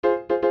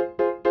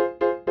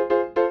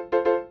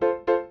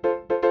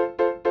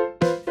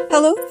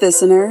Hello,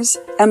 listeners.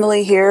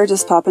 Emily here,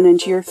 just popping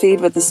into your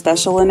feed with a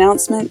special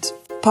announcement.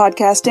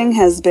 Podcasting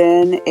has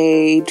been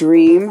a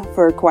dream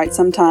for quite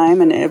some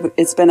time, and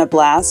it's been a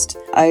blast.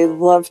 I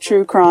love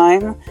true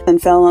crime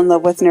and fell in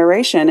love with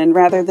narration, and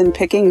rather than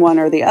picking one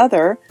or the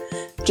other,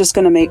 just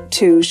going to make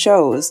two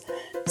shows.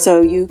 So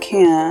you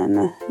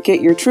can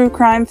get your true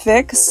crime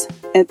fix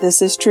at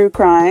This Is True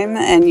Crime,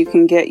 and you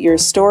can get your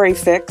story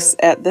fix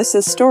at This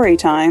Is Story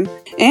Time.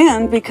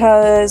 And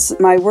because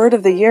my word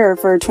of the year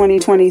for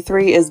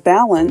 2023 is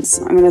balance,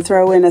 I'm going to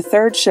throw in a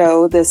third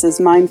show, This Is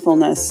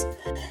Mindfulness.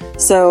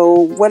 So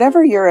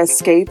whatever your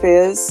escape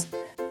is,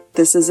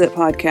 This Is It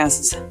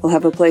podcasts will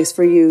have a place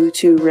for you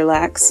to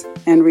relax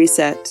and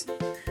reset.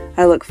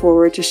 I look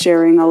forward to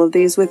sharing all of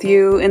these with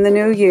you in the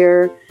new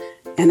year,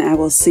 and I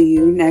will see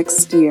you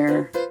next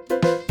year.